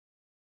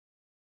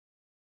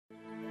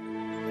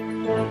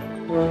You're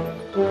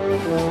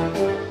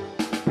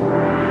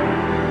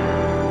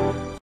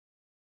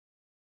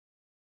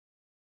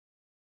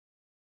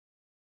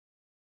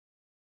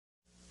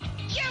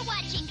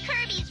watching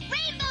Kirby's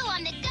Rainbow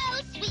on the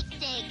Go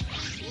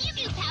sweepstakes. Mew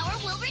Mew Power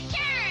will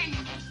return.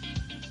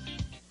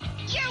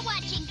 You're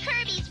watching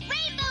Kirby's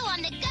Rainbow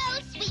on the Go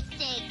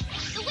sweepstakes.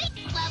 The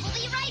Winx Club will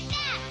be right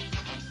back.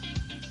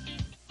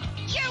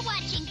 You're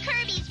watching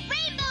Kirby's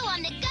Rainbow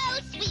on the Go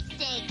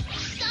sweepstakes.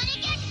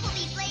 Sonic X will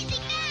be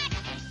blazing back.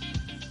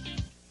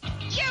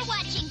 You're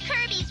watching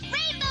Kirby's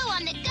Rainbow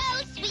on the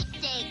Go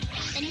sweepstakes.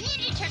 The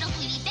Ninja Turtles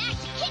will be back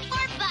to kick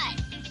more butt.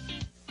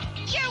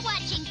 You're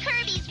watching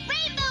Kirby's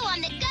Rainbow on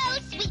the Go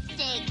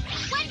sweepstakes.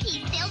 One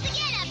Piece sails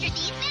again after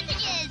these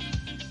messages.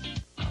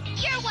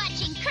 You're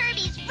watching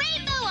Kirby's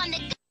Rainbow on the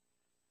Go.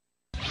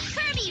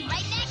 Kirby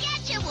right back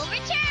at you will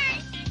return.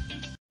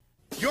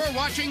 You're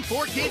watching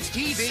 4Kids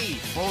TV.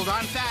 Hold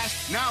on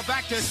fast. Now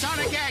back to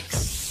Sonic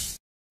X.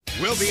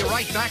 We'll be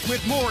right back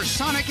with more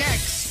Sonic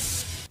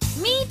X.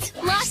 Meet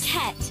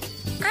Lockette.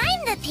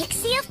 I'm the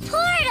Pixie of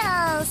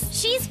Portals.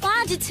 She's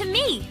bonded to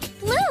me,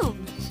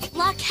 Bloom.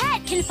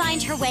 Lockette can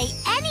find her way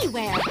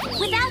anywhere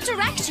without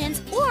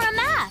directions or a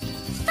map.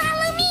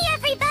 Follow me,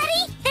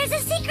 everybody! There's a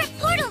secret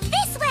portal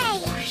this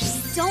way!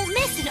 Don't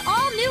miss an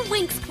all-new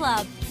Winx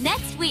Club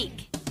next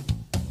week.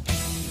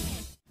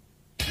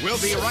 We'll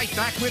be right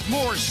back with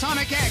more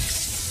Sonic X.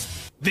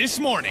 This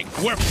morning,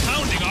 we're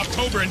pounding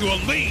October into a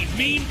lean,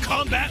 mean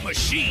combat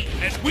machine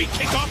as we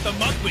kick off the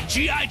month with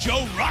G.I.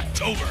 Joe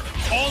Rocktober.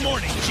 All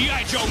morning,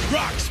 G.I. Joe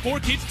rocks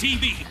 4Kids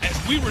TV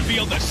as we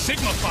reveal the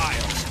Sigma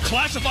Files,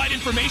 classified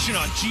information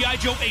on G.I.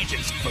 Joe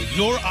agents for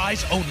your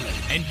eyes only.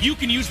 And you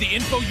can use the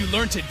info you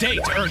learned today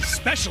to earn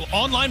special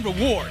online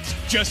rewards.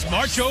 Just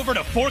march over to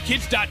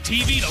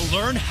 4kids.tv to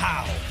learn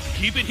how.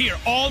 Keep it here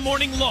all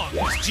morning long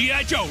as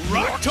G.I. Joe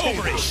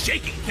Rocktober is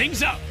shaking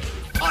things up.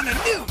 On a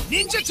new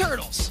Ninja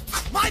Turtles.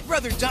 My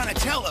brother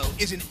Donatello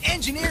is an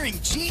engineering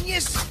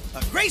genius,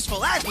 a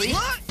graceful athlete,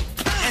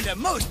 and a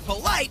most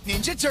polite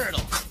Ninja Turtle.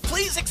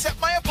 Please accept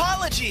my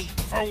apology.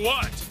 For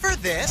what? For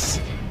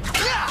this.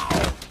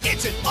 Yeah!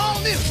 It's an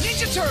all-new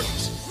Ninja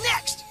Turtles.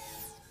 Next!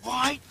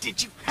 Why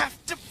did you have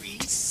to be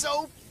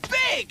so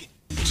big?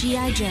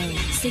 G.I. Joe,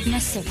 Sigma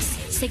 6,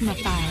 Sigma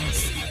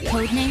Files.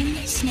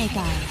 Codename, Snake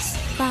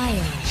Eyes.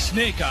 Bio.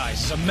 Snake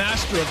Eyes is a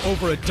master of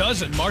over a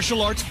dozen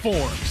martial arts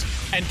forms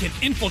and can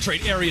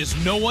infiltrate areas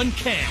no one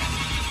can.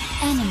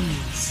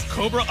 Enemies.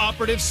 Cobra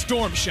Operative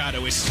Storm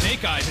Shadow is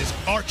Snake Eyes'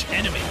 arch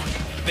enemy.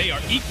 They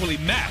are equally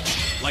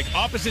matched, like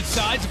opposite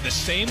sides of the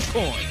same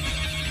coin.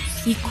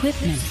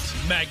 Equipment.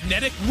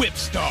 Magnetic Whip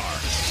Star.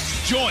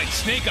 Join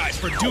Snake Eyes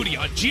for duty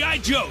on G.I.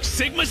 Joe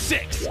Sigma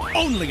 6,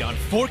 only on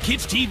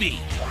 4Kids TV.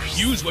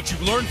 Use what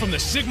you've learned from the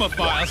Sigma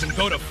Files and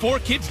go to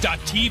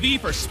 4kids.tv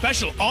for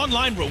special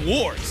online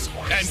rewards.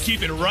 And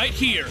keep it right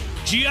here.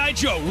 G.I.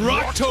 Joe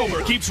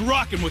Rocktober keeps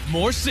rocking with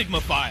more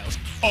Sigma Files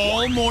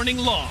all morning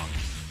long.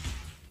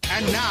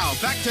 And now,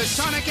 back to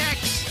Sonic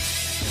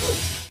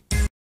X.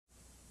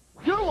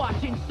 You're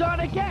watching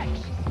Sonic X.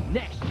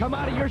 Next, come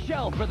out of your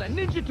shell for the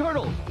Ninja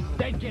Turtles.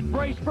 Then get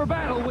braced for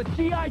battle with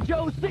G.I.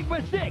 Joe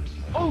Sigma 6,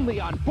 only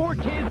on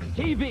 4Kids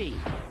TV.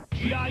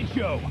 G.I.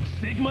 Joe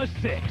Sigma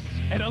 6,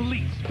 an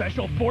elite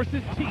special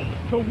forces team,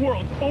 the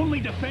world's only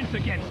defense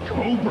against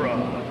Cobra,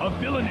 a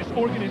villainous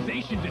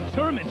organization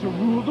determined to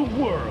rule the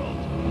world.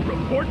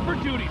 Report for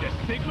duty to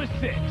Sigma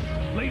 6,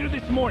 later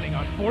this morning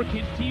on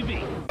 4Kids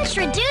TV.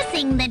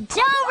 Introducing the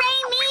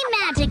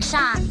Do-Re-Mi Magic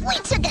Shop. We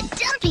took a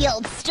dumpy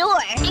old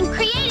store and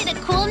created a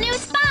cool new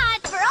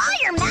spot for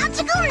all your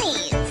magical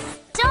needs.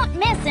 Don't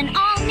miss an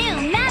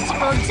all-new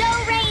magical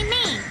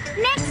Do-Re-Mi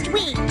next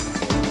week.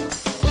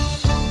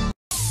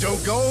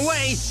 Don't go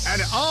away. An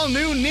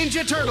all-new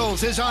Ninja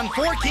Turtles is on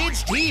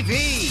 4Kids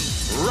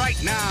TV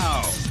right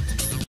now.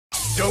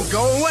 Don't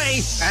go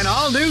away. An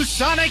all-new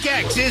Sonic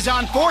X is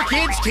on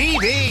 4Kids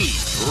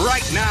TV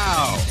right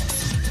now.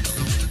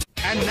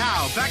 And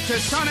now, back to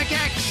Sonic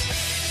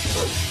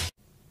X.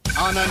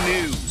 On a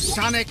new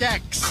Sonic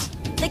X.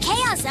 The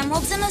Chaos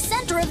Emerald's in the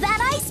center of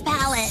that ice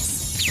palace.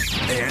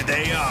 There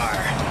they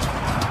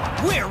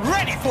are. We're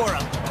ready for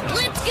them.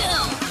 Let's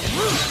go!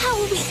 How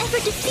will we ever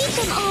defeat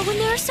them all when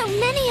there are so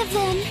many of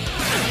them?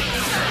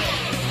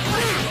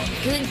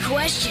 Good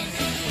question.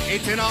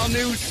 It's an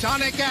all-new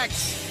Sonic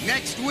X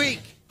next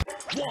week.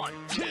 1,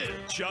 2,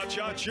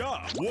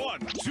 cha-cha-cha. 1,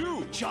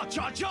 2,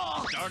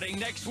 cha-cha-cha. Starting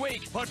next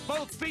week, put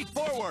both feet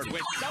forward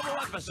with double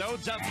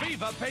episodes of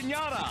Viva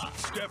Pinata.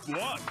 Step 1,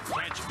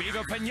 catch Viva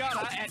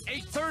Pinata at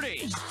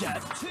 8:30.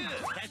 Step 2,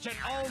 catch an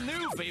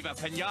all-new Viva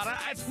Pinata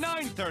at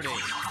 9:30.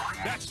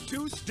 That's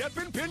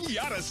two-stepping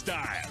pinata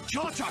style.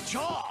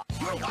 Cha-cha-cha.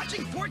 You're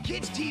watching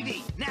 4Kids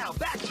TV. Now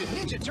back to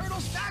Ninja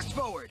Turtles Fast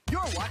Forward.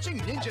 You're watching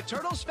Ninja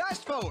Turtles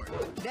Fast Forward.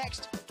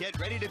 Next, get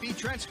ready to be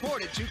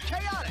transported to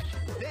Chaotic.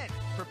 Then,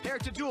 prepare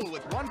to duel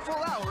with 1 full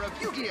hour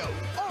of Yu-Gi-Oh!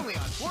 Only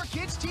on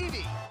 4Kids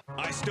TV.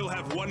 I still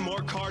have one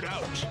more card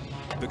out.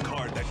 The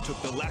card that took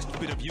the last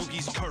bit of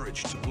Yugi's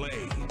courage to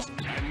play.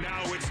 And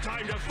now it's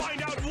time to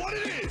find out what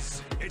it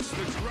is. It's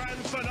the grand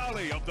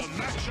finale of the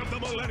match of the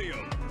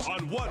millennium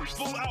on one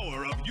full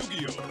hour of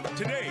Yu-Gi-Oh!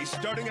 Today,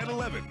 starting at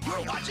 11.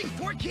 You're watching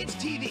 4Kids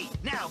TV.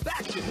 Now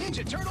back to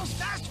Ninja Turtles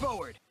Fast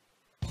Forward.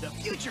 The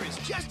future is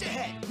just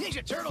ahead.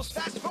 Ninja Turtles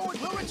Fast Forward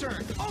will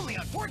return only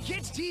on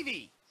 4Kids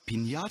TV.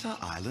 Pinata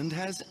Island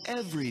has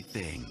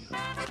everything.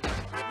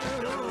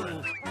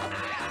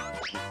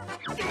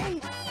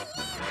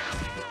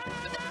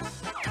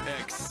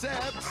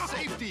 Except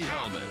safety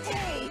helmets.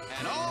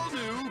 An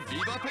all-new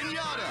Viva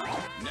Pinata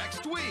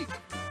next week.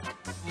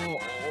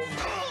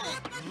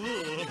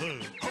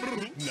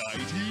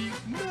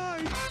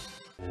 Nighty-night.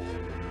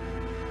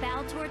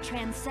 Baltor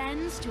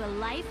transcends to a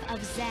life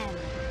of zen.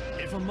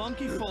 If a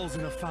monkey falls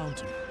in a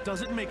fountain,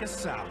 does it make a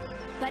sound?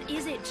 But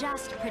is it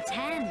just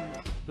pretend?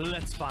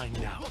 Let's find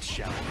out,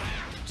 shall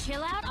we?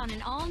 Chill out on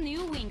an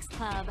all-new Winx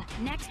Club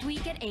next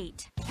week at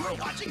 8. You're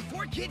watching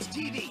 4Kids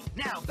TV.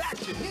 Now back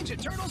to Ninja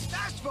Turtles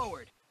Fast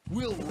Forward.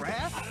 Will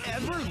Raph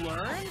ever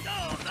learn?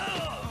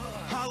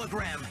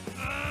 Hologram.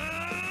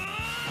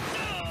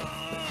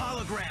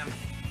 Hologram.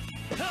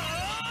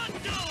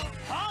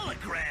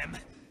 Hologram!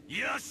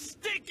 You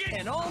stinking!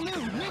 An all-new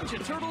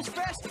Ninja Turtles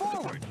Fast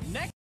Forward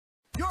next.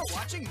 You're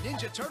watching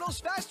Ninja Turtles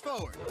Fast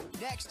Forward.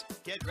 Next,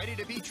 get ready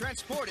to be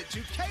transported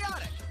to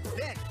Chaotic.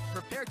 Then,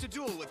 prepare to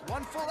duel with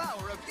one full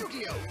hour of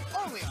Yu-Gi-Oh!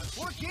 Only on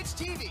 4Kids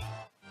TV.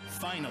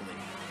 Finally,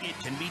 it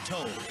can be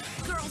told.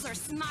 Girls are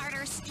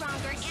smarter,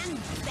 stronger, and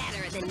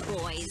better than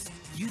boys.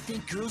 You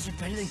think girls are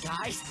better than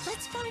guys?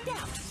 Let's find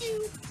out.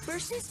 You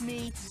versus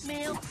me,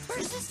 male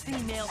versus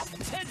female,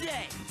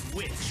 today.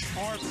 Which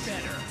are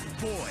better,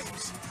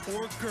 boys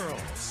or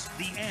girls?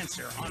 The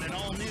answer on an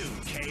all-new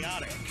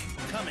Chaotic.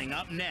 Coming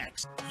up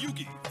next.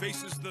 Yugi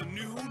faces the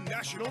new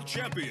national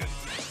champion.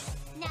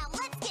 Now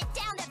let's get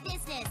down to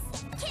business.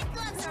 Kid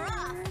gloves are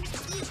off.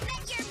 You've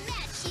met your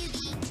match,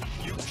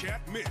 Yugi. You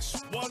can't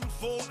miss one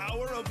full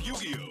hour of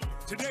Yu-Gi-Oh!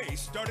 Today,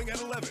 starting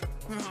at 11.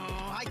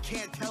 Oh, I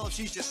can't tell if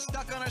she's just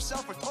stuck on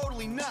herself or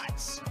totally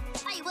nuts.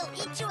 I will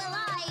eat you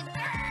alive.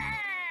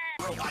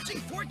 We're watching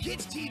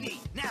 4Kids TV.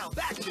 Now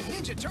back to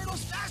Ninja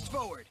Turtles Fast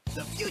Forward.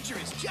 The future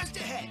is just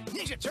ahead.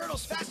 Ninja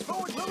Turtles Fast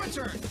Forward will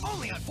return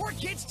only on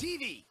 4Kids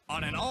TV.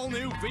 On an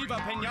all-new Viva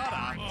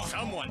Pinata,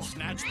 someone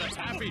snatched the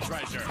taffy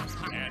treasure,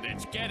 and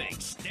it's getting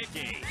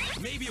sticky.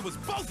 Maybe it was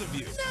both of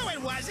you. No,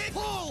 it wasn't.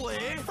 Holy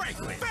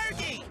Franklin!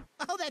 Fergie!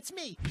 Oh, that's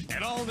me.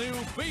 An all-new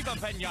Viva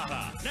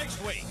Pinata,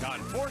 next week on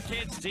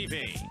 4Kids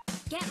TV.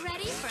 Get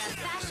ready for a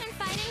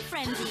fashion-fighting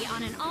frenzy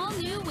on an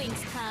all-new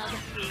Winx Club.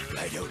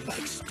 I don't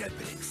like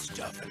stepping in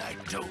stuff, and I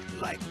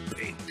don't like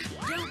pink.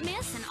 Don't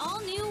miss an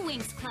all-new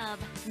Winx Club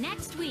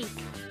next week.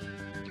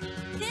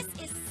 This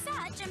is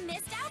such a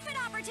missed outfit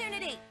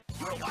opportunity.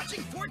 You're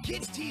watching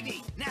 4Kids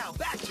TV. Now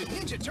back to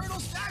Ninja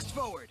Turtles Fast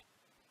Forward.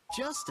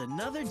 Just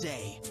another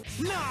day.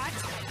 Not!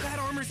 That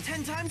armor's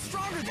 10 times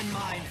stronger than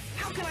mine.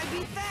 How can I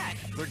beat that?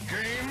 The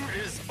game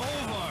is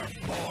over,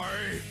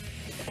 boy.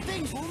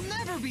 Things will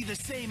never be the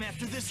same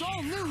after this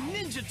all-new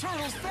Ninja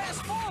Turtles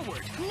Fast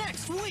Forward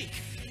next week.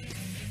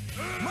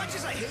 Much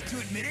as I hate to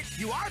admit it,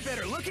 you are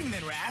better looking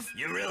than Raph.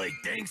 You really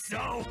think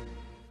so?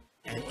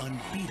 An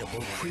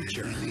unbeatable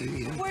creature.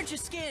 Where'd you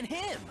scan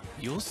him?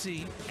 You'll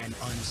see an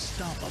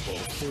unstoppable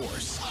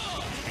force.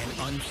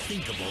 An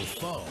unthinkable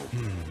foe.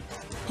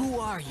 Who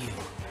are you?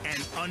 An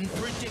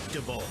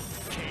unpredictable,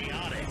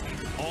 chaotic,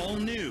 all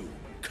new,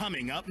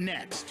 coming up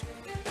next.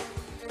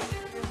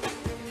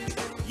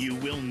 You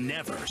will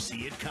never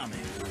see it coming.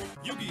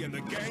 Yugi and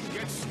the gang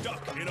get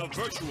stuck in a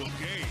virtual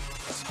game.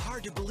 It's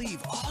hard to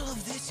believe all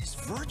of this is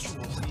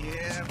virtual.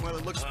 Yeah, well,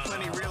 it looks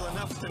plenty real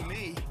enough to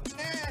me.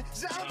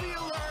 Zombie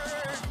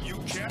alert! You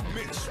can't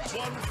miss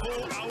one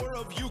full hour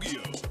of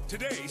Yu-Gi-Oh!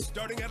 Today,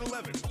 starting at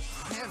 11.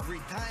 Every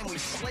time we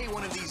slay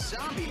one of these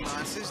zombie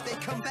monsters, they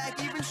come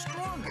back even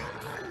stronger.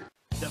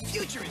 The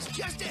future is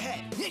just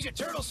ahead. Ninja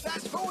Turtles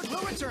Fast Forward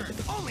will return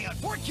only on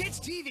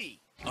 4Kids TV.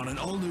 On an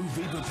all-new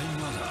Viva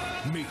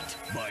Pinata, meet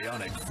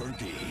Bionic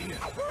Fergie.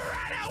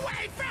 Run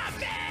away from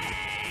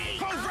me!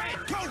 Code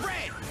Red! Code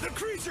Red! The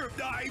creature!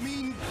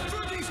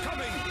 Fergie's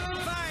coming!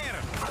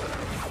 Fire!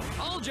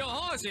 Hold your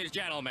horses,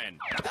 gentlemen.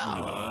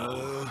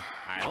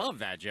 I love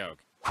that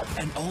joke.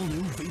 An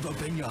all-new Viva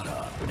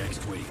Pinata,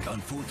 next week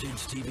on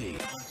 4Kids TV.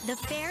 The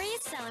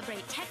fairies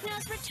celebrate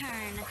Techno's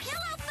return.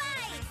 Pillow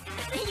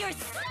fight! You're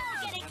so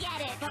gonna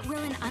get it! But will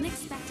an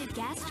unexpected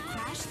guest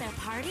crash their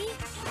party?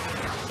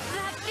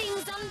 That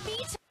thing's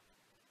unbeatable!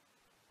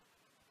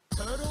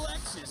 Turtle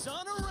X is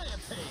on a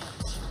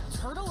rampage.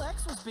 Turtle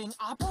X was being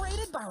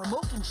operated by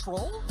remote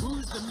control?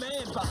 Who's the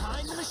man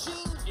behind the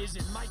machine? Is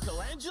it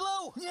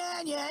Michelangelo?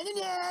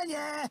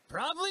 Yeah.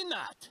 Probably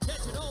not.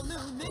 Catch an all-new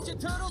Ninja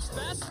Turtles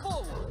Fast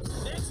Forward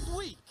next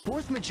week.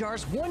 Fourth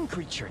Majar's one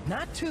creature,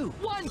 not two.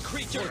 One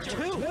creature,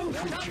 two.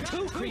 Not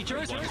two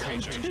creatures.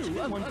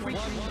 One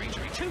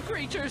creature. Two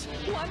creatures.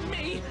 One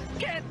me.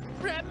 Can't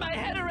wrap my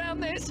head around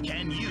this.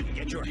 Can you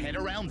get your head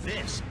around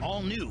this?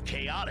 All new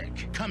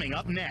Chaotic, coming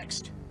up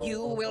next.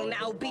 You will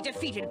now be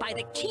defeated by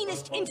the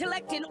keenest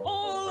intellect in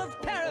all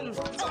of Param.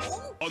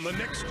 On the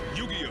next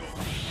Yu-Gi-Oh!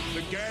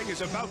 The gang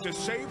is about to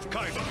save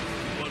Kaiba,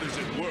 but is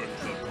it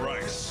worth the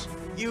price?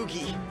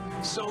 Yugi,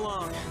 so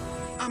long.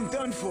 I'm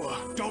done for.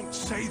 Don't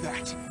say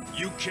that.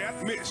 You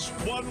can't miss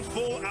 1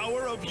 full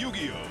hour of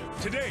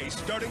Yu-Gi-Oh! Today,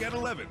 starting at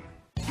 11.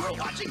 You're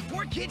watching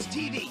 4Kids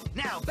TV.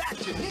 Now back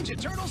to Ninja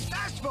Turtles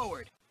Fast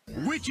Forward.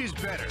 Which is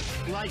better,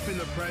 life in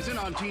the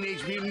present on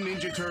Teenage Mutant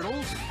Ninja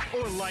Turtles,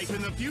 or life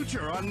in the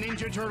future on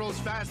Ninja Turtles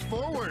Fast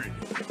Forward?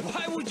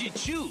 Why would you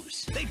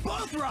choose? They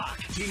both rock.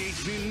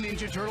 Teenage Mutant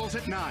Ninja Turtles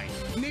at 9,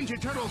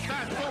 Ninja Turtles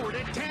Fast Forward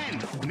at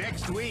 10,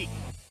 next week.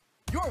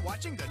 You're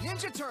watching the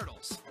Ninja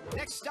Turtles.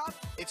 Next stop,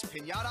 it's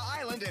Pinata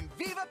Island and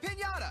Viva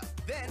Pinata.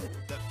 Then,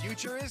 the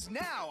future is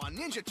now on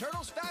Ninja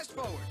Turtles Fast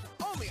Forward,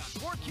 only on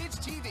 4Kids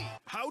TV.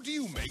 How do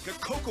you make a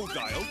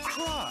crocodile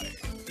cry?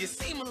 You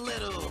seem a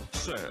little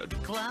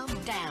Sad. Glum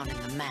down in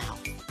the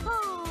mouth.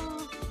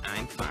 Oh.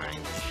 I'm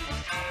fine.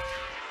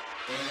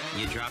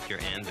 You dropped your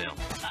anvil.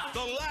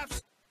 The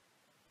laughs.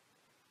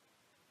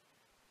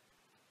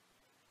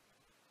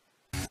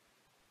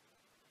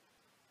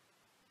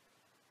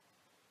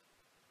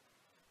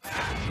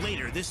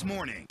 Later this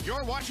morning,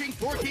 you're watching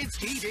 4Kids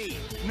TV.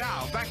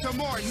 Now back to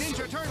more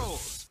Ninja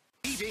Turtles.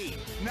 TV.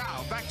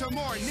 Now back to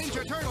more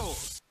Ninja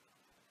Turtles.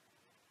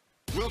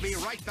 We'll be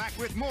right back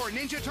with more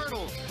Ninja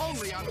Turtles,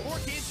 only on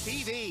 4Kids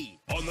TV.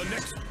 On the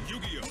next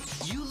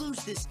Yu-Gi-Oh! You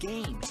lose this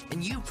game,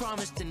 and you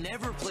promise to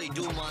never play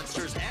Duel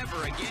Monsters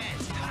ever again.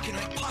 How can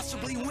I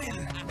possibly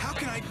win? How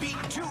can I beat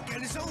Duke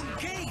at his own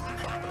game?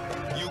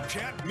 You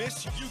can't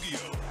miss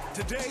Yu-Gi-Oh!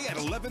 Today at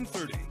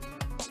 11:30.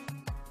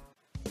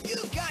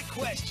 You've got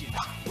questions,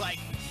 like,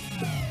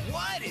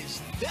 what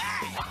is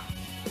that?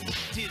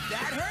 Did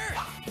that hurt?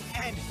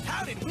 And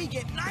how did we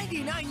get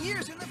 99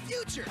 years in the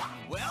future?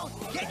 Well,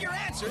 get your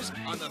answers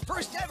on the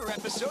first ever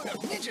episode of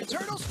Ninja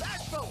Turtles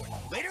Fast Forward,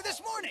 later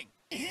this morning.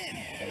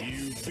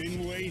 You've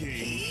been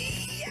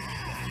waiting.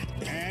 Yeah!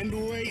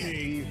 And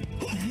waiting.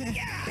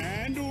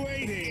 And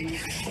waiting.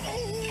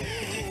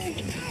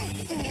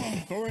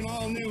 For an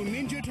all-new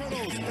Ninja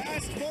Turtles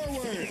Fast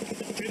Forward.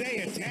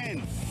 Today at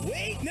 10.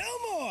 Wait, no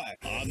more!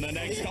 On the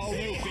next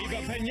all-new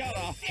Viva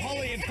Pinata,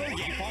 Holly and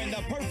Fergie find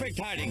the perfect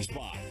hiding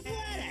spot.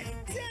 What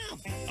a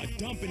dump! A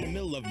dump in the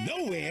middle of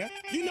nowhere?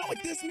 You know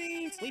what this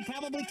means? We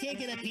probably can't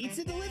get a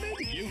pizza delivered?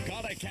 You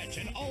gotta catch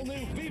an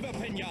all-new Viva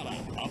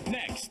Pinata. Up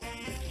next.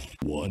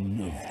 One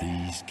of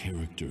these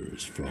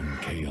characters from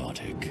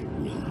Chaotic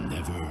will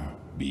never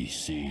be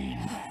seen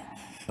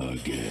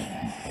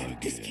again.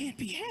 This can't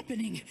be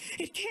happening.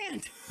 It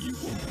can't. You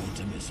won't want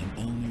to miss an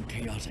all-new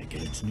Chaotic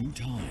at its new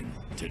time,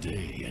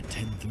 today at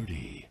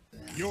 10:30.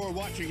 You're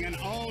watching an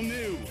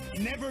all-new,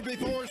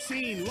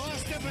 never-before-seen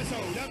lost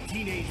episode of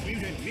Teenage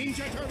Mutant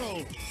Ninja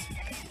Turtles.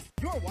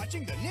 You're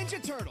watching the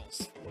Ninja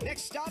Turtles.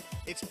 Next stop,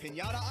 it's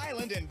Pinata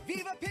Island and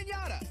Viva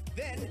Pinata.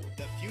 Then,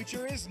 the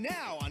future is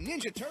now on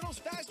Ninja Turtles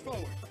Fast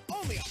Forward,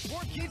 only on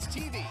 4Kids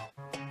TV.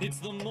 It's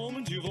the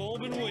moment you've all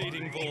been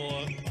waiting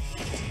for.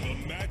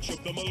 The match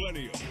of the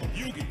millennium.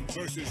 Yugi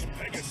versus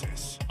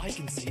Pegasus. I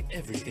can see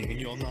everything in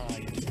your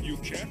mind. You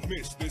can't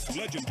miss this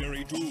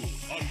legendary duel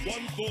on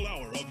 1 full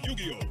hour of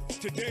Yu-Gi-Oh!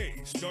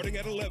 Today, starting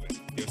at 11.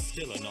 You're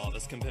still a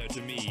novice compared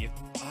to me.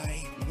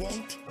 I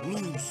won't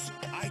lose.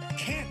 I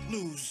can't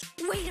lose.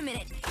 Wait a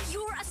minute,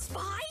 you're a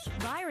spy?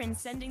 Byron's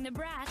sending the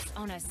brats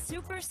on a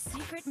super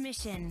secret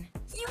mission.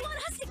 You want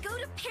us to go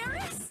to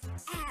Paris?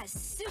 As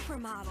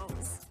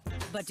supermodels.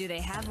 But do they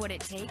have what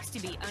it takes to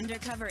be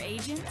undercover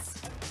agents?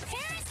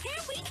 Paris,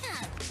 here we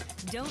come.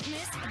 Don't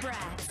miss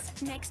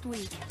Brats next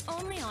week,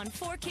 only on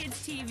 4Kids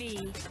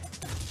TV.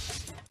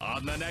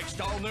 On the next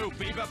all-new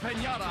Viva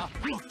Pinata.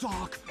 Look,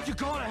 Doc, you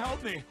gotta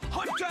help me.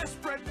 I'm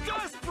desperate,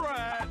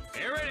 desperate!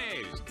 Here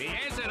it is, the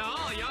answer to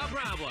all your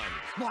problems.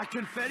 My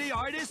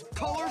confetti-itis,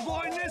 color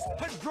blindness,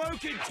 and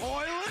broken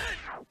toilet?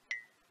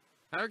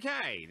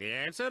 Okay, the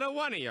answer to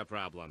one of your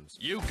problems.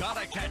 You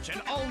gotta catch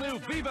an all-new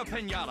Viva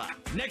Pinata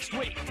next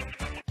week.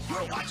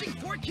 You're watching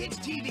 4Kids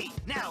TV.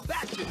 Now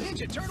back to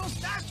Ninja Turtles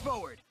Fast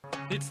Forward.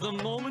 It's the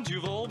moment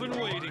you've all been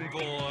waiting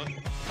for.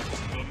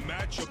 The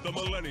match of the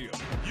millennium.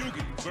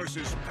 Yugi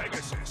versus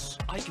Pegasus.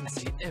 I can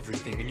see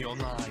everything in your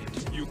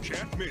mind. You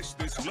can't miss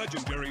this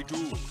legendary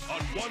duel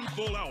on 1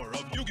 full hour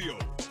of Yu-Gi-Oh!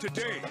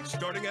 Today,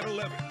 starting at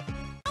 11.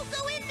 I'll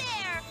go in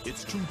there.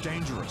 It's too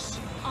dangerous.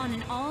 On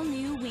an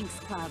all-new Winx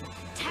Club,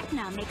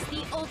 Techna makes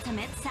the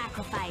ultimate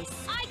sacrifice.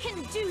 I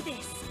can do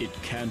this. It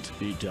can't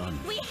be done.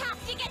 We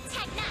have to get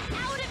Techna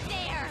out of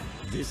there.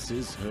 This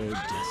is her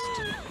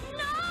destiny.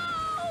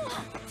 No!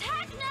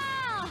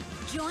 Techna!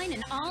 Join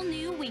an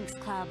all-new Winx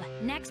Club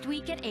next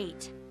week at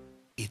 8.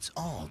 It's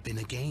all been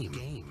a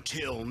game.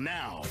 Till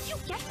now. You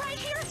get right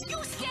here,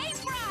 you stay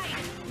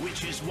right!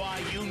 Which is why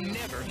you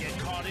never get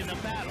caught in a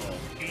battle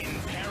in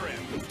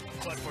Parim.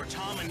 But for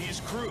Tom and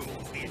his crew,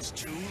 it's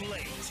too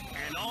late.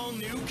 An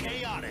all-new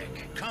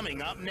Chaotic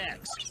coming up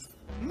next.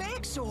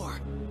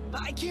 Maxor!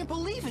 I can't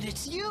believe it,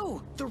 it's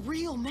you! The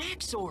real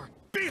Maxor!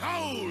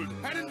 Behold!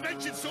 An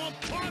invention so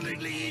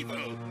appallingly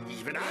evil!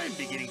 Even I'm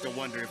beginning to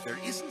wonder if there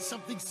isn't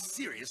something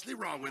seriously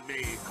wrong with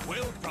me.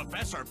 Will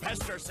Professor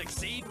Pester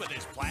succeed with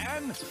his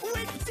plan? We're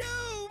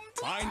doomed!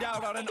 Find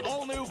out on an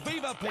all-new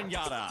Viva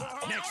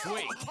Pinata next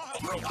week.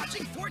 You're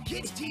watching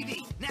 4Kids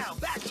TV. Now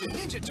back to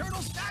Ninja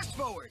Turtles Fast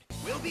Forward.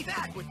 We'll be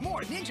back with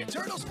more Ninja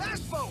Turtles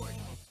Fast Forward.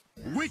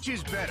 Which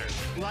is better,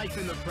 life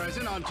in the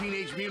present on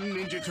Teenage Mutant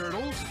Ninja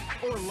Turtles,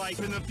 or life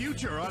in the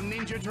future on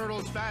Ninja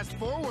Turtles Fast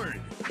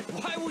Forward?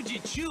 Why would you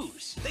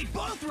choose? They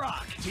both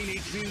rock!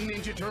 Teenage Mutant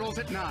Ninja Turtles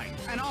at 9,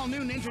 and all new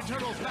Ninja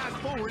Turtles Fast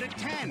Forward at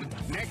 10,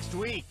 next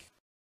week.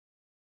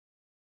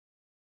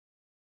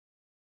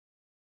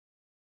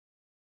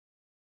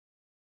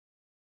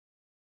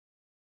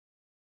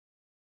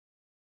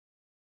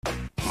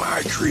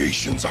 My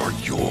creations are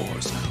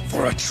yours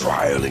for a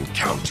trial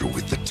encounter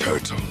with the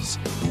Turtles.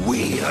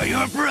 We are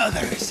your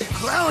brothers.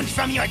 Cloned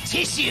from your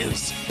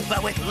tissues,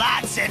 but with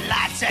lots and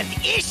lots of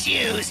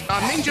issues.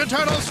 On Ninja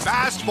Turtles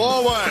Fast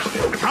Forward,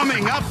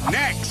 coming up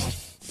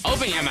next.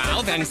 Open your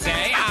mouth and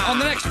say, on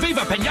the next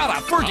Viva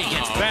Pinata, Fergie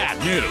gets bad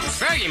news.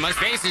 Fergie must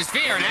face his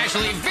fear and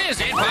actually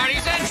visit Party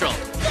Central.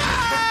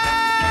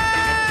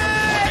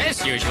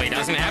 This usually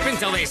doesn't happen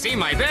till they see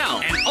my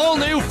bell. An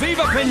all-new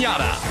Viva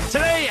Pinata,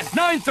 today at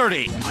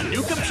 9:30. A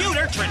new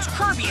computer turns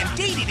Kirby and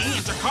Dee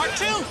into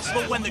cartoons.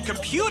 But when the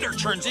computer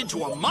turns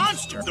into a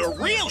monster, the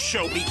real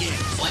show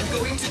begins. I'm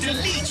going to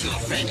delete your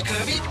friend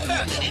Kirby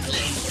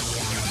permanently.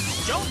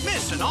 Don't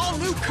miss an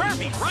all-new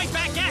Kirby right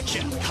back at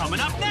you.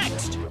 Coming up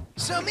next.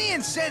 So me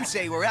and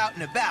Sensei were out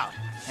and about,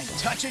 and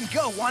Touch and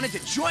Go wanted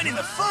to join in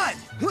the fun.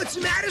 What's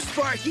the matter,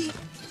 Sparky?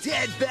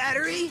 Dead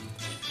battery?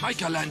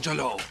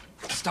 Michelangelo,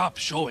 stop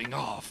showing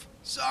off.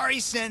 Sorry,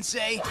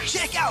 Sensei.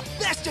 Check out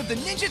Best of the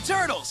Ninja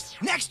Turtles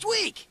next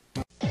week.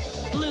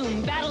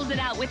 Bloom battles it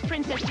out with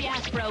Princess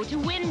Diaspro to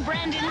win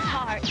Brandon's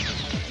heart.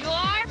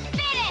 You're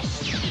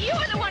finished!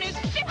 You're the one who's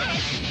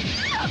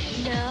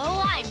finished!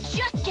 No, I'm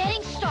just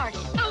getting started.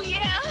 Oh,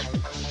 yeah?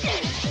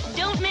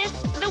 Don't miss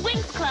the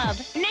Winx Club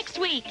next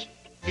week.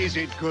 Is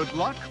it good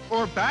luck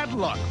or bad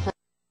luck for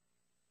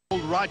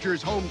old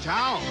Roger's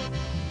hometown?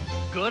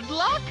 Good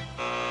luck?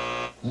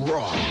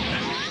 Wrong.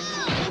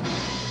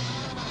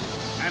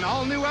 An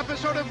all-new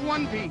episode of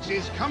One Piece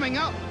is coming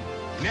up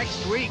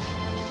next week.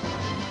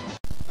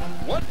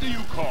 What do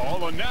you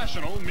call a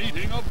national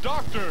meeting of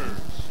doctors?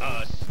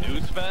 A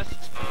snooze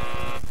fest?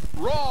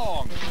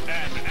 Wrong!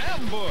 An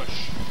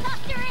ambush!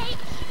 Dr. H!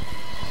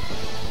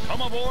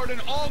 Come aboard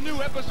an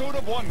all-new episode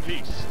of One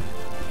Piece.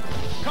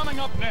 Coming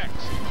up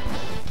next.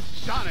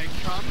 Sonic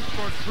comes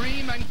for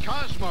Dream and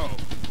Cosmo.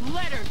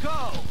 Let her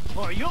go,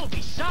 or you'll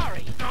be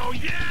sorry. Oh,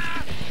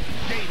 yeah!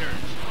 Gators,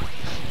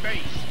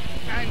 Space,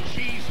 and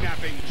Cheese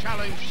Napping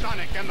challenge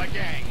Sonic and the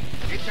gang.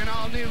 It's an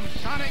all-new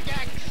Sonic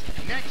X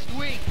next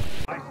week.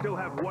 I still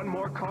have one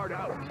more card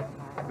out.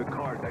 The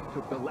card that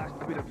took the last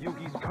bit of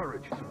Yugi's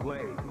courage to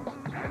play.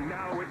 And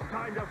now it's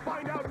time to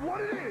find out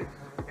what it is.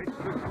 It's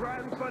the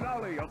grand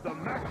finale of the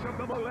match of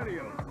the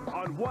millennium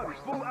on 1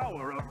 full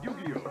hour of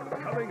Yu-Gi-Oh!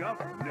 Coming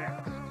up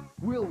next.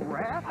 Will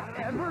Raph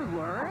ever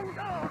learn?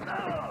 Oh,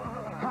 no!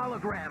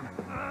 Hologram.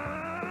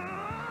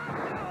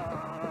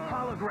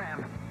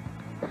 Hologram.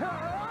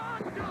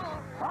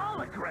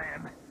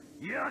 Hologram.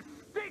 You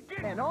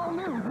stinking! An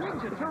all-new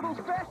Ninja Turtles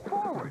Fast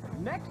Forward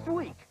next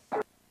week.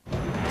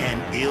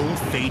 An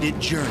ill-fated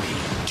journey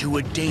to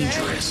a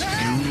dangerous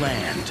new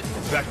land.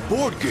 That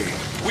board game!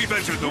 We've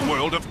entered the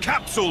world of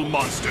Capsule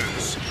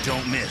Monsters!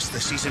 Don't miss the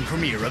season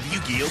premiere of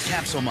Yu-Gi-Oh!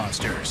 Capsule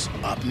Monsters.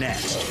 Up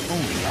next,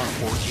 only on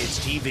 4Kids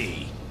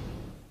TV.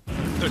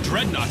 The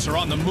Dreadnoughts are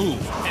on the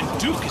move, and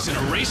Duke is in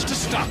a race to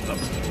stop them.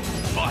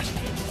 But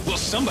will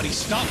somebody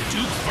stop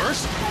Duke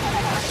first?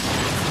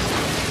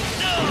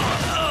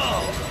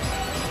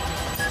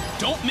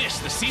 Don't miss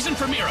the season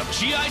premiere of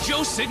G.I.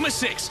 Joe Sigma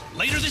 6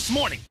 later this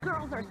morning.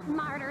 Girls are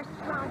smarter,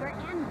 stronger,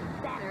 and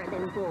better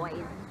than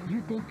boys.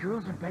 You think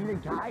girls are better than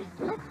guys?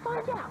 Let's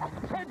find out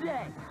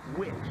today.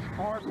 Which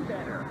are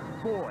better,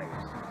 boys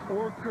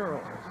or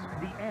girls?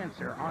 The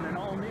answer on an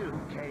all-new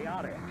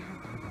Chaotic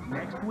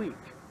next week.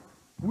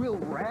 Will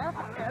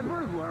Raph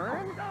ever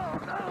learn?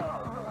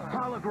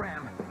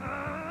 Hologram.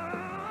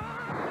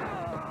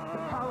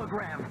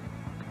 Hologram.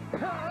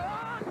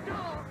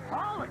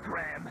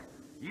 Hologram.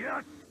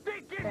 You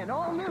stinking! An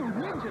all-new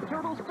Ninja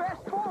Turtles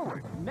Fast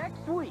Forward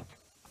next week.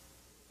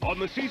 On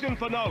the season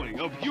finale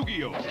of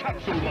Yu-Gi-Oh!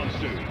 Capsule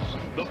Monsters,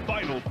 the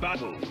final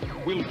battle.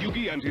 Will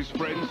Yugi and his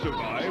friends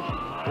survive,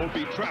 or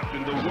be trapped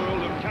in the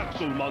world of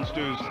Capsule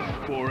Monsters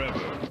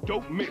forever?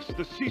 Don't miss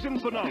the season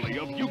finale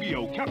of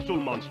Yu-Gi-Oh!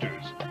 Capsule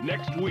Monsters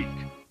next week.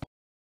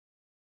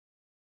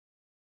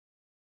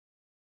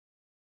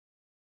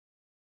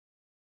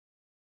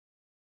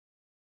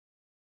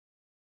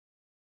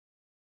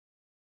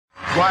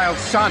 While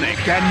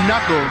Sonic and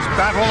Knuckles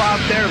battle out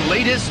their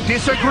latest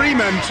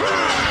disagreement,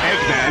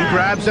 Eggman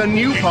grabs a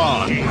new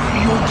pawn.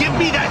 You'll give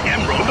me that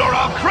emerald or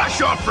I'll crush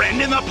your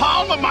friend in the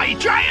palm of my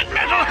giant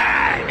metal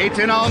hand! It's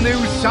an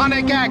all-new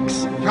Sonic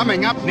X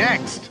coming up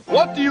next.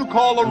 What do you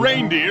call a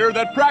reindeer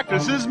that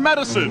practices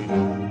medicine?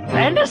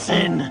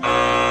 Medicine?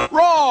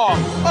 Wrong!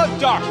 A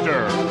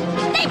doctor!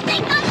 They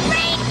think I'm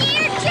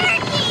reindeer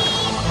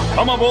jerky!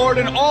 Come aboard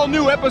an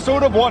all-new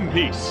episode of One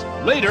Piece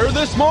later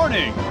this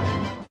morning.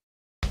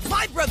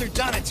 5 brothers Brother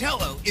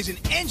Donatello is an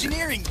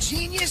engineering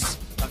genius,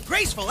 a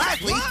graceful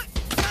athlete,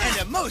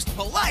 and a most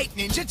polite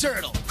Ninja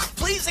Turtle.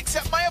 Please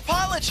accept my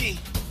apology.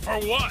 For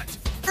what?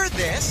 For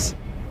this.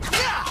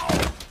 Now,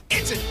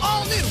 it's an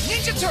all-new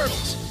Ninja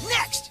Turtles.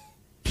 Next!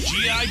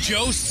 G.I.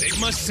 Joe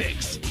Sigma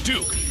 6,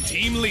 Duke,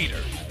 Team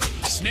Leader.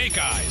 Snake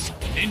Eyes,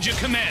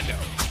 Ninja Commando,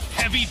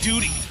 Heavy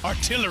Duty,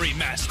 Artillery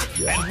Master.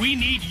 And we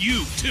need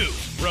you, too.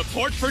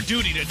 Report for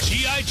duty to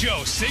G.I.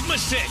 Joe Sigma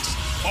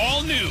 6,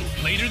 all new,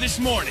 later this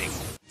morning.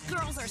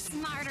 Girls are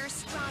smarter,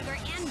 stronger,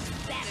 and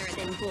better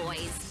than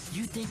boys.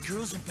 You think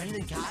girls are better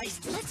than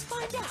guys? Let's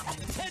find out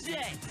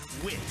today.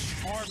 Which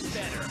are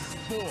better,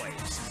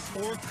 boys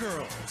or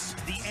girls?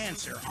 The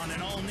answer on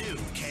an all-new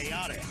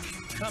Chaotic.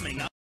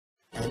 Coming up.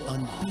 An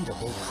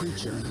unbeatable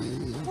creature.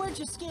 Where'd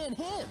you scan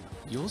him?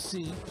 You'll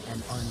see.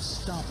 An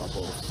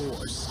unstoppable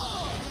force.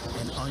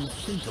 An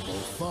unthinkable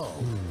foe.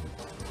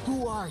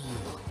 Who are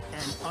you?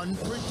 An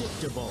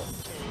unpredictable.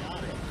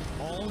 Chaotic.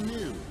 All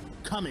new.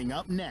 Coming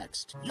up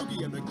next.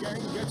 Yugi and the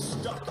gang get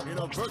stuck in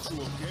a virtual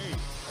game.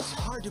 It's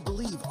hard to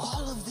believe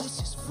all of this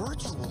is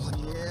virtual.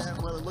 Yeah,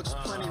 well, it looks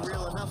plenty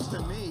real enough to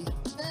me.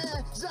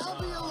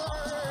 Zombie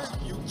alert!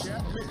 You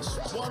can't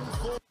miss one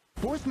full...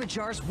 Fourth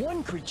Majar's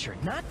one creature,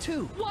 not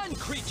two. One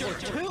creature,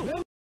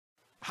 two!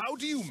 How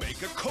do you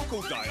make a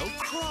crocodile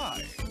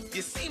cry?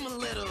 You seem a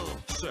little...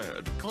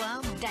 sad.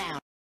 Calm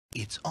down.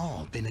 It's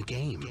all been a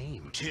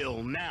game.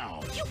 Till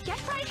now. You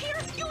get right here,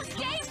 use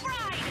Game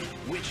Fright!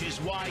 Which is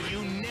why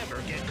you never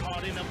get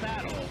caught in a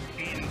battle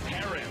in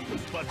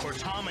Parim. But for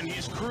Tom and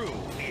his crew,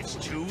 it's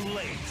too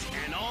late.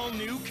 An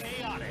all-new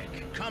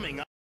Chaotic. Coming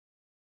up.